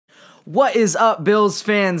What is up, Bills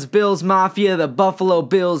fans, Bills Mafia, the Buffalo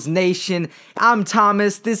Bills Nation? I'm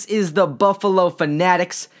Thomas. This is the Buffalo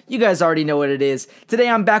Fanatics. You guys already know what it is. Today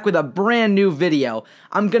I'm back with a brand new video.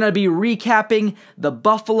 I'm going to be recapping the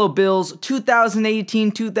Buffalo Bills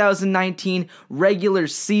 2018-2019 regular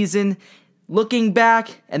season, looking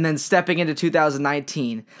back and then stepping into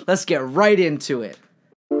 2019. Let's get right into it.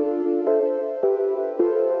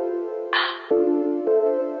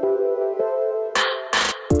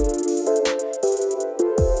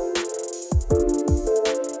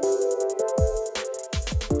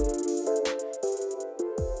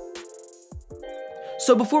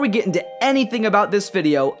 So before we get into anything about this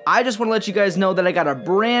video, I just want to let you guys know that I got a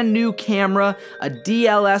brand new camera, a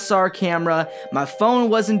DSLR camera. My phone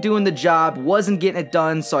wasn't doing the job, wasn't getting it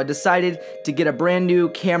done, so I decided to get a brand new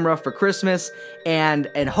camera for Christmas, and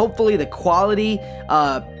hopefully the quality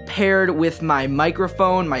paired with my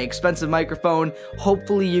microphone, my expensive microphone,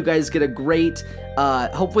 hopefully you guys get a great,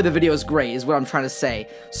 hopefully the video is great is what I'm trying to say.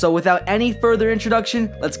 So without any further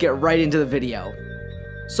introduction, let's get right into the video.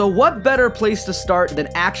 So what better place to start than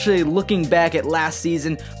actually looking back at last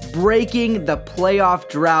season, breaking the playoff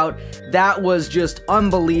drought. That was just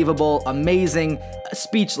unbelievable, amazing.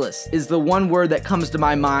 Speechless is the one word that comes to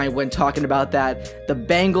my mind when talking about that. The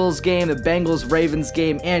Bengals game, the Bengals-Ravens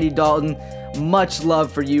game, Andy Dalton, much love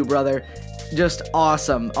for you, brother. Just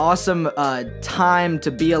awesome, awesome time to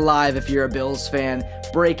be alive if you're a Bills fan,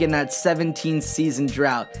 breaking that 17-season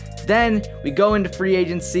drought. Then we go into free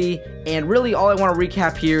agency, and really all I want to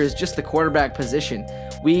recap here is just the quarterback position.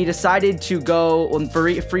 We decided to go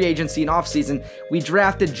for free agency and offseason. We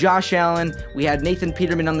drafted Josh Allen, we had Nathan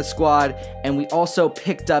Peterman on the squad, and we also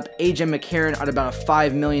picked up A.J. McCarron on about a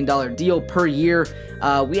 $5 million deal per year.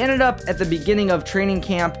 We ended up at the beginning of training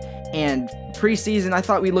camp and preseason, I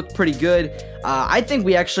thought we looked pretty good. I think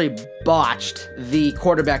we actually botched the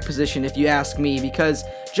quarterback position, if you ask me, because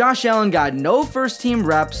Josh Allen got no first-team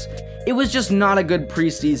reps. It was just not a good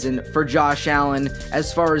preseason for Josh Allen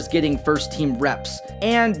as far as getting first-team reps.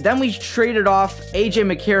 And then we traded off A.J.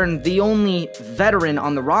 McCarron, the only veteran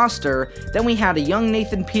on the roster. Then we had a young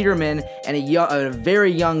Nathan Peterman and a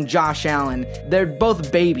very young Josh Allen. They're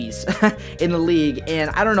both babies in the league,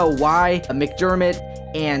 and I don't know why McDermott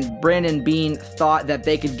and Brandon Beane thought that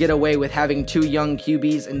they could get away with having two young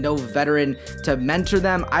QBs and no veteran to mentor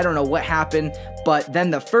them. I don't know what happened, but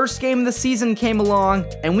then the first game of the season came along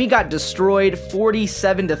and we got destroyed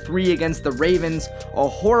 47-3 against the Ravens, a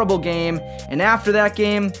horrible game. And after that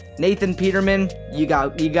game, Nathan Peterman, you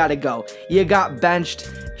gotta go. You got benched.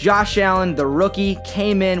 Josh Allen, the rookie,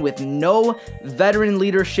 came in with no veteran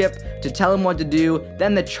leadership to tell him what to do.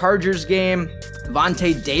 Then the Chargers game,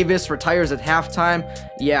 Vontae Davis retires at halftime.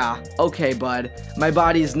 Yeah, okay, bud. My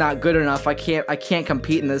body's not good enough. I can't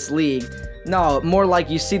compete in this league. No, more like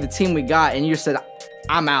you see the team we got and you said,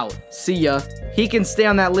 I'm out. See ya. He can stay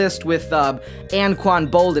on that list with Anquan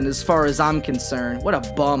Bolden as far as I'm concerned. What a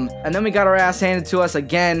bum. And then we got our ass handed to us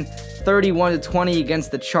again, 31-20 against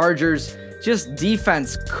the Chargers. Just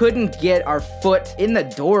defense couldn't get our foot in the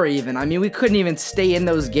door even. I mean, we couldn't even stay in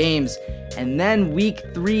those games. And then week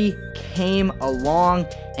 3 came along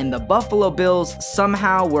and the Buffalo Bills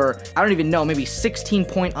somehow were, I don't even know, maybe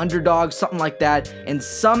 16-point underdogs, something like that, and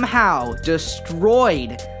somehow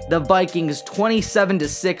destroyed the Vikings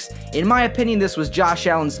 27-6. In my opinion, this was Josh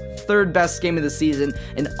Allen's third best game of the season.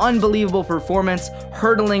 An unbelievable performance,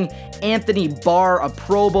 hurdling Anthony Barr, a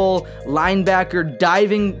Pro Bowl linebacker,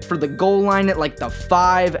 diving for the goal line at like the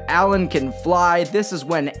 5. Allen can fly. This is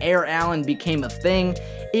when Air Allen became a thing.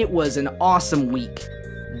 It was an awesome week.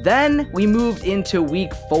 Then we moved into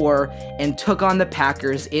week 4 and took on the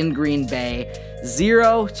Packers in Green Bay,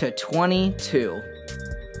 0-22.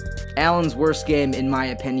 Allen's worst game, in my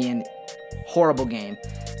opinion. Horrible game.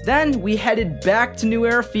 Then we headed back to New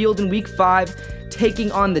Era Field in week 5, taking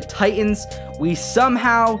on the Titans. We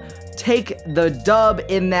somehow take the dub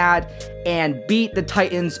in that and beat the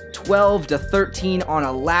Titans 12-13 on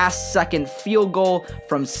a last-second field goal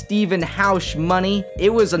from Stephen Hausch money.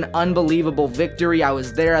 It was an unbelievable victory. I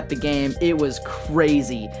was there at the game. It was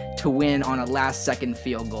crazy to win on a last-second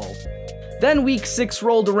field goal. Then week 6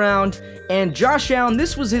 rolled around, and Josh Allen,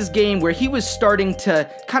 this was his game where he was starting to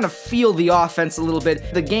kind of feel the offense a little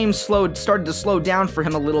bit. The game started to slow down for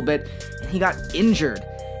him a little bit, and he got injured.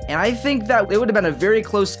 And I think that it would have been a very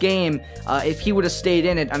close game if he would have stayed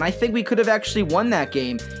in it, and I think we could have actually won that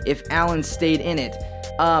game if Allen stayed in it.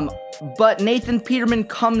 But Nathan Peterman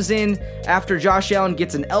comes in after Josh Allen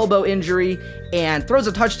gets an elbow injury and throws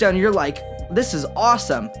a touchdown. You're like, this is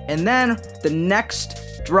awesome. And then the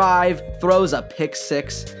next drive throws a pick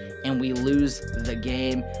 6 and we lose the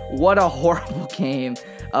game. What a horrible game.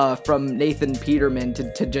 from Nathan Peterman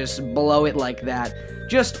to just blow it like that.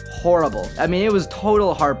 Just horrible. I mean, it was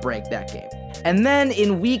total heartbreak, that game. And then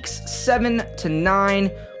in weeks 7 to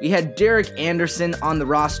 9, we had Derek Anderson on the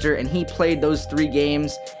roster, and he played those 3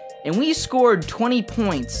 games, and we scored 20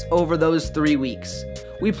 points over those 3 weeks.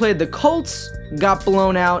 We played the Colts, got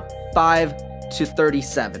blown out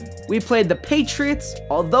 5-37. We played the Patriots.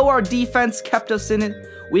 Although our defense kept us in it,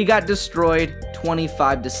 we got destroyed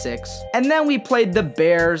 25-6. And then we played the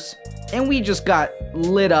Bears, and we just got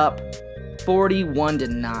lit up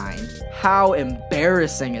 41-9. How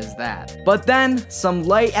embarrassing is that? But then, some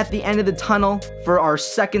light at the end of the tunnel for our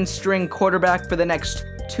second string quarterback for the next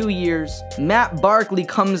 2 years. Matt Barkley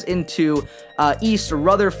comes into East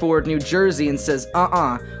Rutherford, New Jersey and says,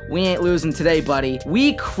 we ain't losing today, buddy.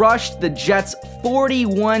 We crushed the Jets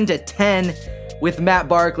 41-10 with Matt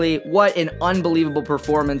Barkley. What an unbelievable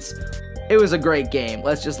performance. It was a great game.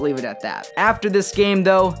 Let's just leave it at that. After this game,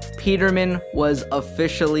 though, Peterman was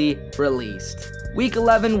officially released. Week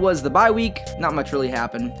 11 was the bye week. Not much really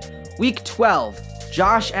happened. Week 12,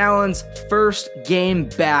 Josh Allen's first game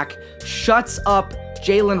back, shuts up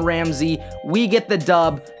Jalen Ramsey. We get the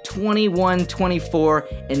dub,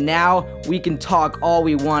 21-24, and now we can talk all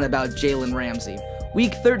we want about Jalen Ramsey.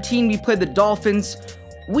 Week 13, we played the Dolphins.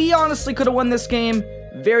 We honestly could have won this game.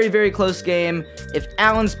 Very, very close game. If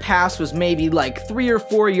Allen's pass was maybe like 3 or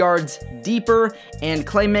 4 yards deeper and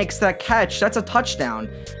Clay makes that catch, that's a touchdown,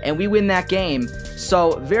 and we win that game.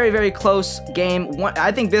 So, very, very close game.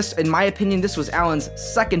 I think this, in my opinion, this was Allen's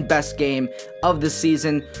second best game of the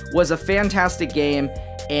season. Was a fantastic game,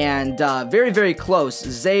 and very, very close.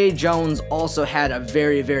 Zay Jones also had a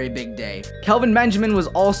very, very big day. Kelvin Benjamin was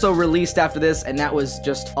also released after this, and that was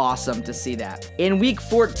just awesome to see that. In week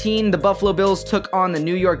 14, the Buffalo Bills took on the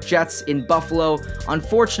New York Jets in Buffalo.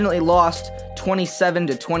 Unfortunately lost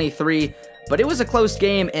 27-23, but it was a close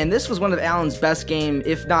game, and this was one of Allen's best game,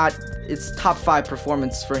 if not its top 5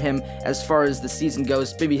 performance for him as far as the season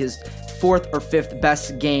goes. Maybe his 4th or 5th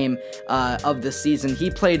best game of the season.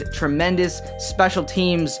 He played tremendous. Special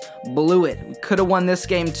teams blew it. We could have won this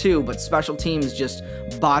game too, but special teams just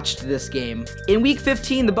botched this game. In week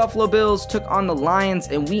 15, the Buffalo Bills took on the Lions,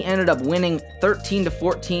 and we ended up winning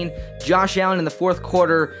 13-14. Josh Allen in the 4th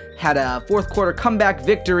quarter had a 4th quarter comeback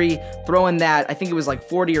victory, throwing that, I think it was like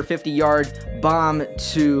 40 or 50 yard bomb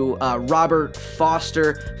to Robert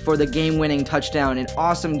Foster for the game-winning touchdown. An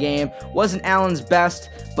awesome game. Wasn't Allen's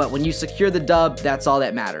best, but when you secure the dub, that's all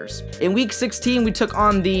that matters. In week 16, we took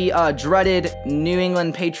on the dreaded New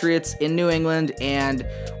England Patriots in New England, and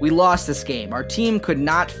we lost this game. Our team could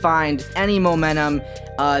not find any momentum.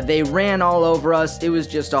 They ran all over us. It was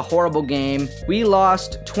just a horrible game. We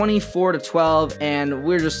lost 24-12, and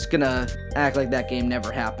we're just gonna act like that game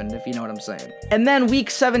never happened, if you know what I'm saying. And then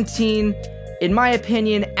week 17, in my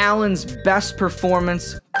opinion, Allen's best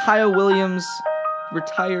performance. Kyle Williams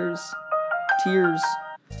retires. Tears.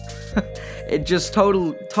 It just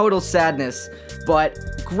total sadness, but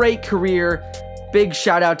great career. Big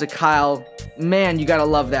shout out to Kyle. Man, you gotta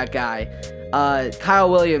love that guy.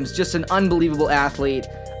 Kyle Williams, just an unbelievable athlete,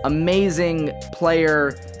 amazing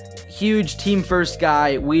player, huge team first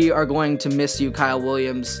guy. We are going to miss you, Kyle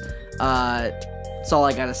Williams. That's all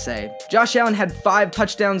I gotta say. Josh Allen had 5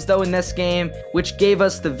 touchdowns though in this game, which gave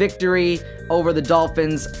us the victory over the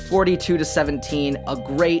Dolphins, 42-17. A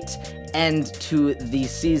great end to the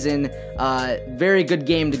season. Very good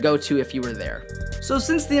game to go to if you were there. So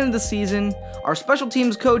since the end of the season, our special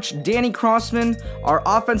teams coach, Danny Crossman, our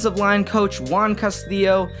offensive line coach, Juan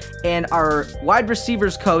Castillo, and our wide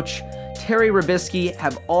receivers coach, Terry Robisky,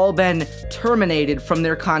 have all been terminated from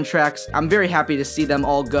their contracts. I'm very happy to see them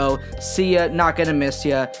all go. See ya, not gonna miss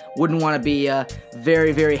ya, wouldn't want to be ya.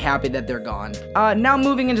 Very, very happy that they're gone. Now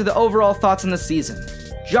moving into the overall thoughts on the season.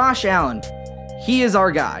 Josh Allen, he is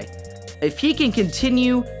our guy. If he can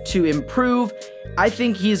continue to improve, I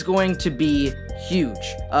think he's going to be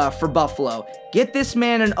huge for Buffalo. Get this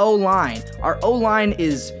man an O-line. Our O-line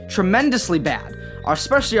is tremendously bad,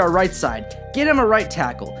 especially our right side. Get him a right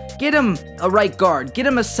tackle. Get him a right guard. Get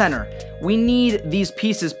him a center. We need these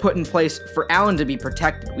pieces put in place for Allen to be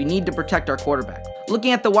protected. We need to protect our quarterback.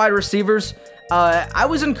 Looking at the wide receivers, I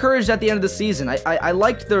was encouraged at the end of the season. I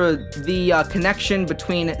liked the connection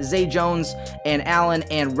between Zay Jones and Allen,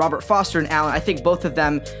 and Robert Foster and Allen. I think both of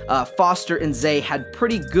them, Foster and Zay, had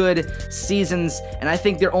pretty good seasons, and I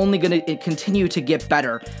think they're only going to continue to get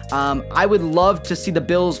better. I would love to see the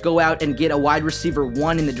Bills go out and get a wide receiver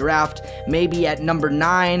 1 in the draft, maybe at number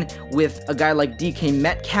 9 with a guy like DK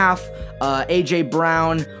Metcalf, AJ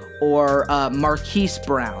Brown, or Marquise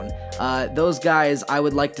Brown. Those guys, I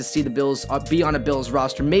would like to see the Bills be on a Bills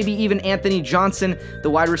roster. Maybe even Anthony Johnson, the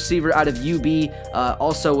wide receiver out of UB,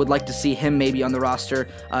 also would like to see him maybe on the roster.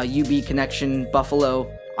 UB connection,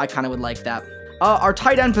 Buffalo, I kind of would like that. Our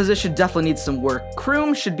tight end position definitely needs some work.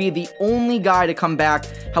 Kroom should be the only guy to come back.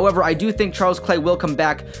 However, I do think Charles Clay will come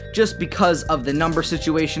back just because of the number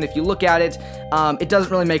situation. If you look at it, it doesn't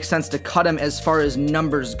really make sense to cut him as far as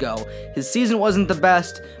numbers go. His season wasn't the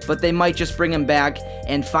best, but they might just bring him back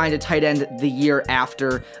and find a tight end the year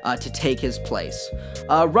after to take his place.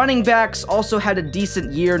 Running backs also had a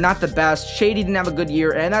decent year, not the best. Shady didn't have a good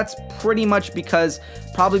year, and that's pretty much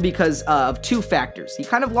probably because of two factors. He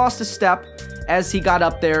kind of lost a step as he got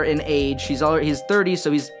up there in age. He's 30,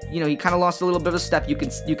 so he kind of lost a little bit of a step, you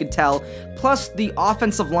could tell. Plus, the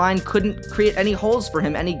offensive line couldn't create any holes for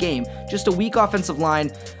him any game. Just a weak offensive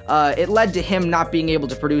line. It led to him not being able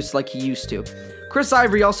to produce like he used to. Chris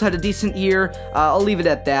Ivory also had a decent year. I'll leave it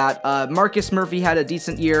at that. Marcus Murphy had a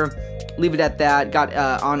decent year. Leave it at that. Got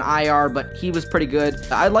on IR, but he was pretty good.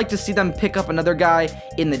 I'd like to see them pick up another guy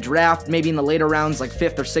in the draft, maybe in the later rounds, like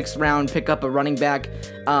 5th or 6th round, pick up a running back.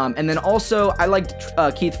 And then also, I liked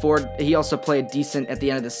Keith Ford. He also played decent at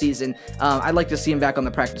the end of the season. I'd like to see him back on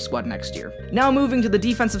the practice squad next year. Now moving to the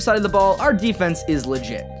defensive side of the ball, our defense is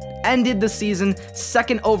legit. Ended the season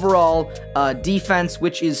 2nd overall defense,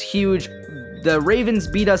 which is huge. The Ravens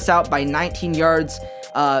beat us out by 19 yards.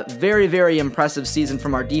 Very, very impressive season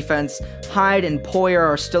from our defense. Hyde and Poyer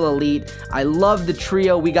are still elite. I love the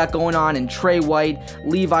trio we got going on in Trey White,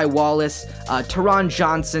 Levi Wallace, Teron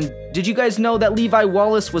Johnson. Did you guys know that Levi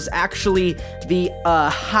Wallace was actually the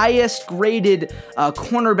highest graded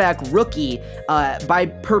cornerback rookie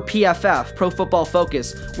per PFF, Pro Football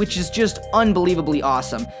Focus, which is just unbelievably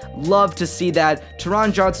awesome. Love to see that.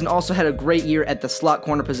 Teron Johnson also had a great year at the slot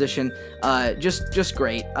corner position. Just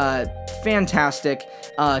great. Fantastic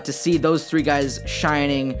to see those three guys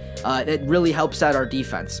shining. It really helps out our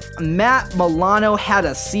defense. Matt Milano had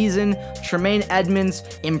a season. Tremaine Edmonds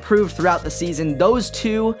improved throughout the season. Those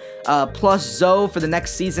two, plus Zoe for the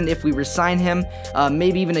next season if we resign him.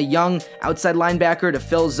 Maybe even a young outside linebacker to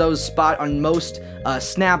fill Zoe's spot on most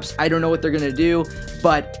snaps. I don't know what they're going to do,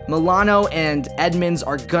 but Milano and Edmonds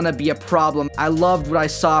are going to be a problem. I loved what I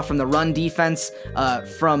saw from the run defense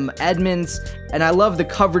from Edmonds, and I love the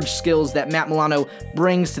coverage skills that Matt Milano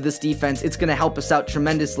brings to this defense. It's going to help us out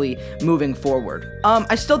tremendously moving forward.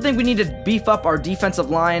 I still think we need to beef up our defensive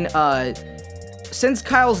line. Since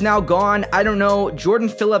Kyle's now gone, I don't know. Jordan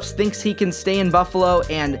Phillips thinks he can stay in Buffalo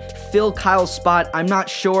and fill Kyle's spot. I'm not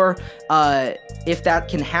sure if that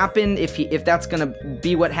can happen, if that's going to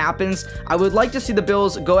be what happens. I would like to see the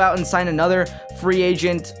Bills go out and sign another free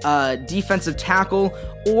agent defensive tackle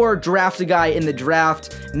or draft a guy in the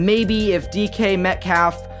draft. Maybe if DK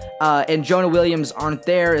Metcalf and Jonah Williams aren't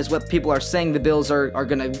there, is what people are saying the Bills are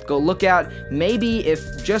going to go look at. Maybe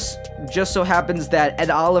if just so happens that Ed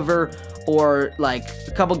Oliver or like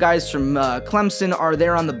a couple guys from Clemson are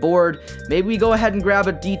there on the board, maybe we go ahead and grab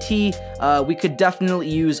a DT. We could definitely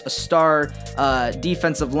use a star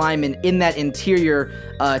defensive lineman in that interior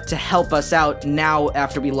to help us out now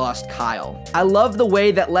after we lost Kyle. I love the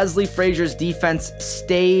way that Leslie Frazier's defense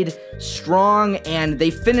stayed strong and they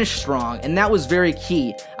finished strong, and that was very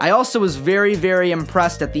key. I also was very, very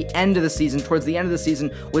impressed at the end of the season, towards the end of the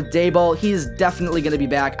season, with Daboll. He is definitely going to be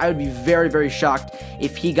back. I would be very, very shocked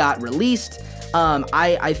if he got released.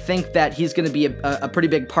 I think that he's going to be a pretty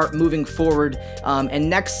big part moving forward, and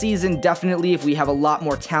next season, definitely, if we have a lot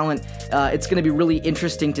more talent, it's going to be really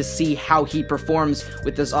interesting to see how he performs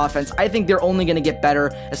with this offense. I think they're only going to get better,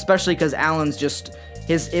 especially because Allen's just...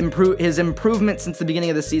 His improvement since the beginning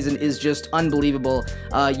of the season is just unbelievable.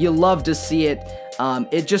 You love to see it.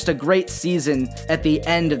 It's just a great season at the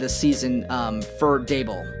end of the season for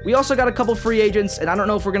Daboll. We also got a couple free agents, and I don't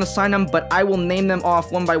know if we're going to sign them, but I will name them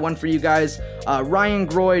off one by one for you guys. Ryan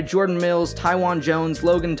Groy, Jordan Mills, Tywan Jones,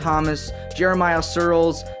 Logan Thomas, Jeremiah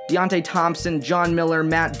Searles, Deontay Thompson, John Miller,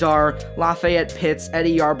 Matt Darr, Lafayette Pitts,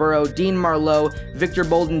 Eddie Yarborough, Dean Marlowe, Victor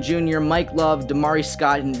Bolden Jr., Mike Love, Damari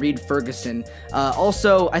Scott, and Reed Ferguson.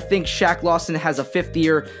 Also, I think Shaq Lawson has a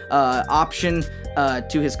 5th-year option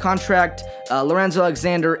to his contract. Lorenzo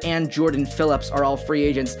Alexander and Jordan Phillips are all free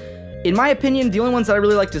agents. In my opinion, the only ones that I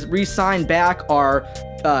really like to re-sign back are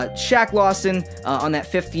Shaq Lawson on that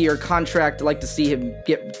 5th-year contract. I'd like to see him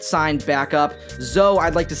get signed back up. Zoe,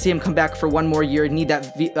 I'd like to see him come back for one more year. Need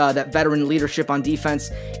that veteran leadership on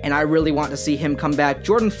defense, and I really want to see him come back.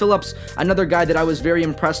 Jordan Phillips, another guy that I was very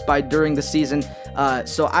impressed by during the season.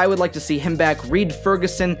 So I would like to see him back. Reed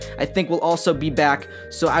Ferguson, I think, will also be back,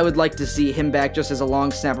 so I would like to see him back just as a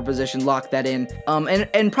long snapper position, lock that in.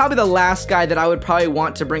 And probably the last guy that I would probably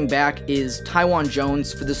want to bring back is Taiwan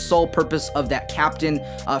Jones for the sole purpose of that captain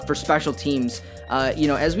for special teams. You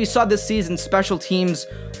know, as we saw this season, special teams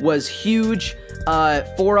was huge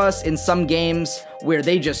for us in some games where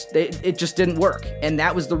it just didn't work, and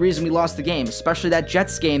that was the reason we lost the game, especially that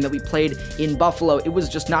Jets game that we played in Buffalo. It was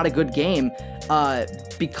just not a good game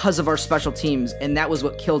because of our special teams, and that was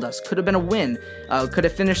what killed us. Could have been a win, could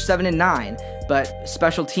have finished 7-9, but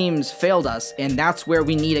special teams failed us, and that's where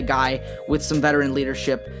we need a guy with some veteran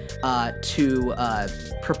leadership to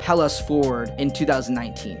propel us forward in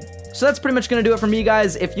 2019. So that's pretty much going to do it for me,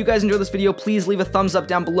 guys. If you guys enjoyed this video, please leave a thumbs up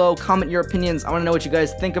down below. Comment your opinions. I want to know what you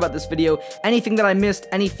guys think about this video. Anything that I missed,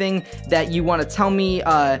 anything that you want to tell me,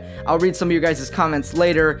 I'll read some of your guys' comments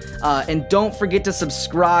later. And don't forget to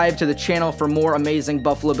subscribe to the channel for more amazing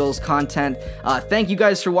Buffalo Bills content. Thank you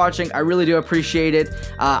guys for watching. I really do appreciate it.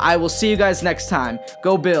 I will see you guys next time.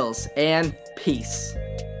 Go Bills, and peace.